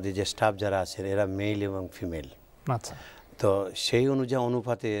আমাদের যে স্টাফ যারা আছেন এরা মেল এবং ফিমেল। আচ্ছা, তো সেই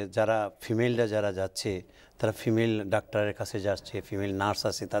অনুপাতে যারা ফিমেলরা যারা যাচ্ছে তারা ফিমেল ডাক্তারের কাছে যাচ্ছে, ফিমেল নার্স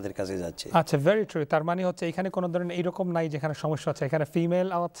আছে তাদের কাছে যাচ্ছে। আচ্ছা, ভেরি ট্রু। তার মানে হচ্ছে এখানে কোনো ধরনের এইরকম নাই যেখানে সমস্যা আছে, এখানে ফিমেল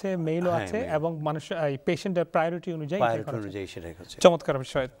আছে, মেলও আছে এবং মানুষ এই পেশেন্টের প্রায়োরিটি অনুযায়ী সেটাই হচ্ছে চমৎকার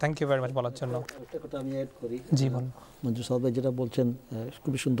বিষয়। থ্যাংক ইউ ভেরি মাচ বলার জন্য। একটা কথা আমি অ্যাড করি। জি বলুন। মঞ্জু সাহেব ভাই যেটা বলছেন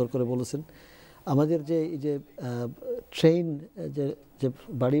খুবই সুন্দর করে বলেছেন। আমাদের যে এই যে ট্রেন যে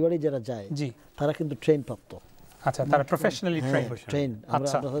বাড়ি বাড়ি যারা যায়, জি, তারা কিন্তু ট্রেন প্রাপ্ত। আচ্ছা, তারা প্রফেশনালি ট্রেন, আমরা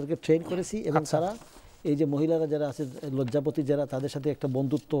তাদেরকে ট্রেন করেছি এবং তারা এই যে মহিলারা যারা আছে লজ্জাপতি যারা, তাদের সাথে একটা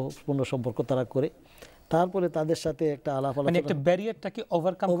বন্ধুত্বপূর্ণ সম্পর্ক তারা করে, তারপরে তাদের সাথে একটা আলাপ আলোচনা, মানে একটা ব্যারিয়ারটাকে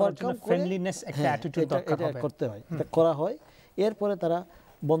ওভারকাম করার জন্য ফ্রেন্ডলিনেস, একটা অ্যাটিটিউড দরকার হবে, করতে হয়, এটা করা হয়। এরপরে তারা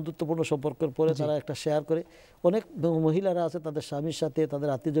বন্ধুত্বপূর্ণ সম্পর্কের পরে তারা একটা শেয়ার করে। অনেক মহিলারা আছে তাদের স্বামীর সাথে, তাদের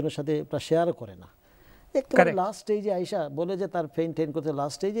আত্মীয়জনের সাথে শেয়ারও করে না, একটু লাস্ট স্টেজে আইসা বলে যে তার টেন করতে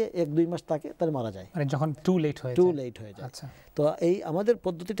লাস্ট স্টেজে 1-2 মাস থাকে, তার মারা যায়, মানে যখন টু লেট হয়ে যায়। আচ্ছা, তো এই আমাদের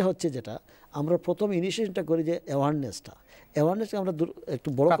পদ্ধতিটা হচ্ছে যেটা আমরা প্রথম ইনিশিয়েশনটা করি যে অ্যাওয়ারনেসটা আমরা একটু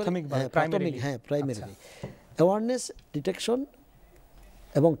বড় প্রাইমারি অ্যাওয়ারনেস, ডিটেকশন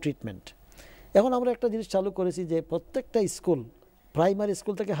এবং ট্রিটমেন্ট। এখন আমরা একটা জিনিস চালু করেছি যে প্রত্যেকটা স্কুল, প্রাইমারি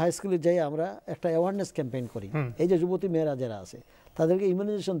স্কুল থেকে হাই স্কুলে যাই আমরা একটা অ্যাওয়ারনেস ক্যাম্পেইন করি। এই যে যুবতী মেয়েরা যারা আছে তাদেরকে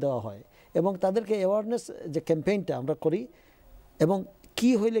ইমিউনাইজেশন দেওয়া হয় এবং তাদেরকে অ্যাওয়ারনেস যে ক্যাম্পেইনটা আমরা করি, এবং কি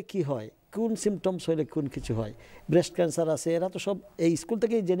হইলে কি হয়, কোন সিমটমস হইলে কোন কিছু হয়। ব্রেস্ট ক্যান্সার আছে, এরা তো সব এই স্কুল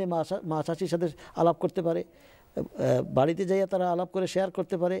থেকেই জেনে মা চাচির সাথে আলাপ করতে পারে, বাড়িতে যাইয়া তারা আলাপ করে শেয়ার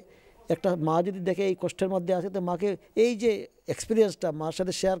করতে পারে। একটা মা যদি দেখে এই কষ্টের মধ্যে আছে, তো মাকে এই যে এক্সপিরিয়েন্সটা মার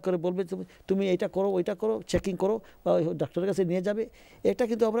সাথে শেয়ার করে বলবে, তুমি এইটা করো, ওইটা করো, চেকিং করো বা ডাক্তারের কাছে নিয়ে যাবে। এটা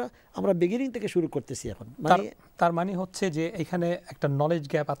কিন্তু আমরা বিগিনিং থেকে শুরু করতেছি এখন। তার মানে হচ্ছে যে এখানে একটা নলেজ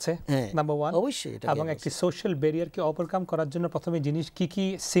গ্যাপ আছে, নাম্বার 1, অবশ্যই, এবং একটি সোশ্যাল ব্যারিয়ারকে ওভারকাম করার জন্য প্রথমে জিনিস কি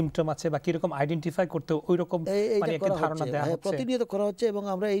সিমটম আছে বা কিরকম আইডেন্টিফাই করতে ওইরকম মানে একটা ধারণা দেওয়া হচ্ছে, প্রতিনিয়ত করা হচ্ছে। এবং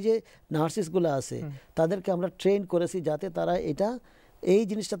আমরা এই যে নার্সিসগুলো আছে তাদেরকে আমরা ট্রেন করেছি যাতে তারা এই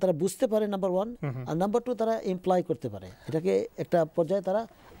জিনিসটা তারা বুঝতে পারে, নাম্বার 1, আর নাম্বার 2 তারা এমপ্লয় করতে পারে এটাকে। একটা পর্যায়ে তারা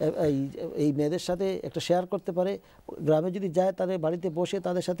এই মেয়েদের সাথে একটা শেয়ার করতে পারে। গ্রামে যদি যায় তাদের বাড়িতে বসে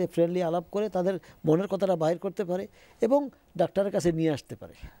তাদের সাথে ফ্রেন্ডলি আলাপ করে তাদের মনের কথাটা বাইর করতে পারে এবং ডাক্তারের কাছে নিয়ে আসতে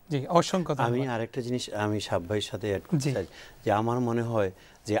পারে। জি, অসংখ্য। আমি আরেকটা জিনিস আমি সাব ভাইয়ের সাথে অ্যাড করতে চাই যে আমার মনে হয়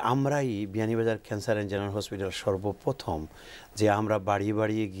যে আমরাই Beanibazar cancer and general hospital সর্বপ্রথম যে আমরা বাড়ি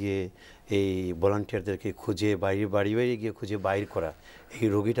গিয়ে এই ভলান্টিয়ারদেরকে খুঁজে বাড়ি গিয়ে খুঁজে বাইর করা, এই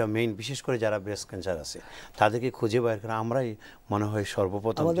রোগীটা মেইন, বিশেষ করে যারা ব্রেস্ট ক্যান্সার আছে তাদেরকে খুঁজে বাইর করা আমরাই মনে হয়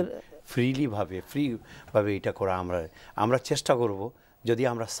সর্বপ্রথম ফ্রিভাবে এটা করা। আমরা চেষ্টা করব, যদি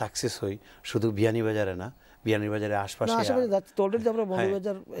আমরা সাকসেস হই শুধু বিয়ানীবাজারে না, বিয়ানীবাজারের আশপাশে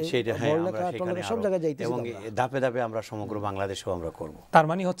এবং ধাপে ধাপে আমরা সমগ্র বাংলাদেশেও আমরা করব। তার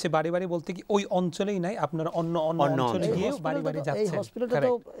মানে হচ্ছে বাড়ি বলতে কি ওই অঞ্চলেই নাই, আপনারা অন্য অঞ্চলে গিয়ে বাড়ি যাচ্ছেন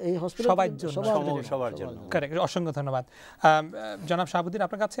সবার জন্য। কারেক্ট, অসংখ্য ধন্যবাদ। জনাব শাহাবুদ্দিন,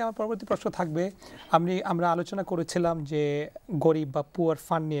 আপনার কাছে আমার পরবর্তী প্রশ্ন থাকবে। আমরা আলোচনা করেছিলাম যে গরিব বা পুয়ার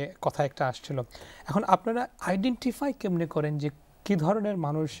ফান্ড নিয়ে কথা একটা আসছিল। এখন আপনারা আইডেন্টিফাই কেমনে করেন যে কি ধরনের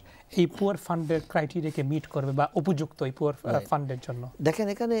মানুষ এই পুয়ার ফান্ডের ক্রাইটেরিয়াকে মিট করবে বা উপযুক্ত এই পুয়ার ফান্ডের জন্য? দেখেন,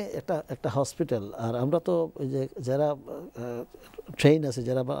 এখানে একটা হসপিটাল, আর আমরা তো যে যারা ট্রেন আছে,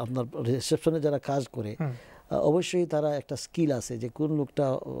 যারা আপনার রিসেপশনে যারা কাজ করে, অবশ্যই তারা একটা স্কিল আছে যে কোন লোকটা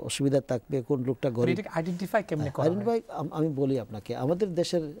অসুবিধা থাকবে, কোন লোকটা গরিব। আইডেন্টিফাই কেমনে করা? আইডেন্টিফাই আমি বলি আপনাকে, আমাদের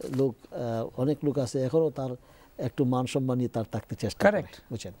দেশের লোক অনেক লোক আছে এখনো তার একটু মান সম্মান নিয়ে তার থাকতে চেষ্টা করে,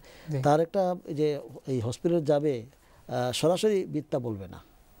 বুঝছেন। তার একটা যে এই হসপিটালে যাবে সরাসরি বিদ্যা বলবে না,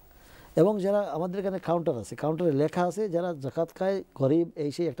 এবং যারা আমাদের এখানে কাউন্টার আছে, কাউন্টারে লেখা আছে যারা জাকাত খায়, গরিব, এই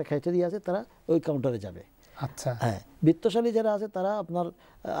সেই একটা ক্রাইটেরিয়া আছে, তারা ওই কাউন্টারে যাবে। আচ্ছা, হ্যাঁ, বিত্তশালী যারা আছে তারা আপনার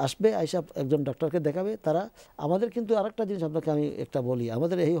আসবে, আইসা একজন ডাক্তারকে দেখাবে। তারা আমাদের কিন্তু আরেকটা জিনিস আপনাকে আমি একটা বলি,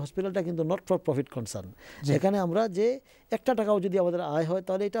 আমাদের এই হসপিটালটা কিন্তু নট ফর প্রফিট কনসার্ন। এখানে আমরা যে একটা টাকাও যদি আমাদের আয় হয়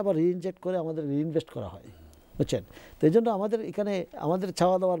তাহলে এটা আবার রিইনজেক্ট করে আমাদের রিইনভেস্ট করা হয়, বুঝছেন? তো এই জন্য আমাদের এখানে আমাদের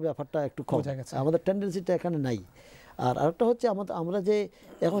চাওয়া দাওয়ার ব্যাপারটা একটু কম, আমাদের টেন্ডেন্সিটা এখানে নাই। আর আরেকটা হচ্ছে আমরা যে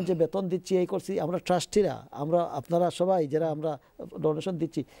এখন যে বেতন দিচ্ছি, এই করছি, আমরা ট্রাস্টিরা, আমরা আপনারা সবাই যারা আমরা ডোনেশন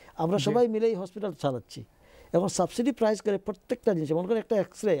দিচ্ছি, আমরা সবাই মিলে এই হসপিটাল চালাচ্ছি। এখন সাবসিডি প্রাইস করে প্রত্যেকটা জিনিস, মনে করেন একটা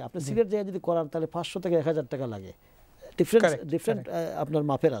এক্সরে আপনি সিলেট জায়গায় যদি করান তাহলে 500 থেকে 1000 টাকা লাগে। ডিফারেন্ট আপনার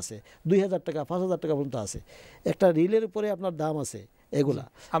মাপের আছে, 2000 টাকা 5000 টাকা পর্যন্ত আছে। একটা রিলের উপরে আপনার দাম আছে। এগুলা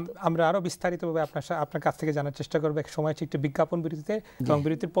আমরা আরো বিস্তারিতভাবে আপনার কাছ থেকে জানার চেষ্টা করব। এক সময় একটু বিজ্ঞাপন বিরতিতে, এবং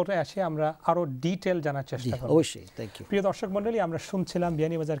বিরতির পরে আসে আমরা আরো ডিটেল জানার চেষ্টা করব। অবশ্যই, থ্যাংক ইউ। প্রিয় দর্শক মণ্ডলী, আমরা শুনছিলাম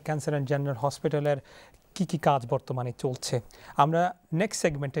বিয়ানীবাজার ক্যান্সার অ্যান্ড জেনারেল হসপিটালের কি কি কাজ বর্তমানে চলছে। আমরা নেক্সট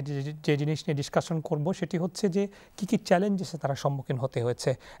সেগমেন্টে যে জিনিস নিয়ে ডিসকাশন করব সেটি হচ্ছে যে কি কি চ্যালেঞ্জেসে তারা সম্মুখীন হতে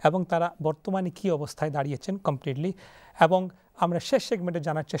হয়েছে এবং তারা বর্তমানে কি অবস্থায় দাঁড়িয়েছেন কমপ্লিটলি, এবং আমরা শেষ সেগমেন্টে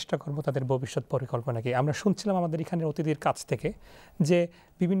জানার চেষ্টা করব তাদের ভবিষ্যৎ পরিকল্পনা কি। আমরা শুনছিলাম আমাদের এখানের অতিথির কাছ থেকে যে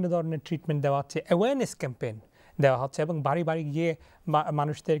বিভিন্ন ধরনের ট্রিটমেন্ট দেওয়া হচ্ছে, অ্যাওয়ারনেস ক্যাম্পেইন দেওয়া হচ্ছে, এবং বাড়ি বাড়ি গিয়ে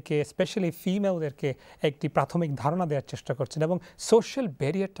মানুষদেরকে, স্পেশালি ফিমেলদেরকে একটি প্রাথমিক ধারণা দেওয়ার চেষ্টা করছেন, এবং সোশ্যাল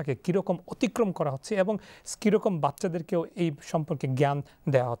ব্যারিয়ারটাকে কীরকম অতিক্রম করা হচ্ছে এবং কীরকম বাচ্চাদেরকেও এই সম্পর্কে জ্ঞান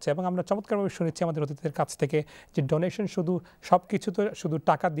দেওয়া হচ্ছে। এবং আমরা চমৎকারভাবে শুনেছি আমাদের অতিথিদের কাছ থেকে যে ডোনেশন সব কিছু তো শুধু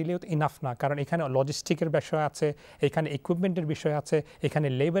টাকা দিলেও ইনাফ না, কারণ এখানে লজিস্টিকের বিষয় আছে, এখানে ইকুইপমেন্টের বিষয় আছে, এখানে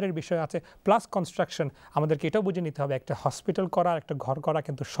লেবারের বিষয় আছে, প্লাস কনস্ট্রাকশন। আমাদেরকে এটাও বুঝে নিতে হবে একটা হসপিটাল করা, একটা ঘর করা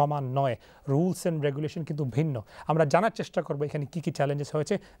কিন্তু সমান নয়, রুলস অ্যান্ড রেগুলেশন কিন্তু ভিন্ন। আমরা জানার চেষ্টা করবো এখানে কী কী চ্যালেঞ্জেস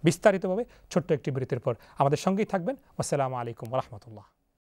হয়েছে বিস্তারিতভাবে ছোট্ট একটি বিরতির পর। আমাদের সঙ্গেই থাকবেন। আসসালামু আলাইকুম ওয়া রাহমাতুল্লাহ।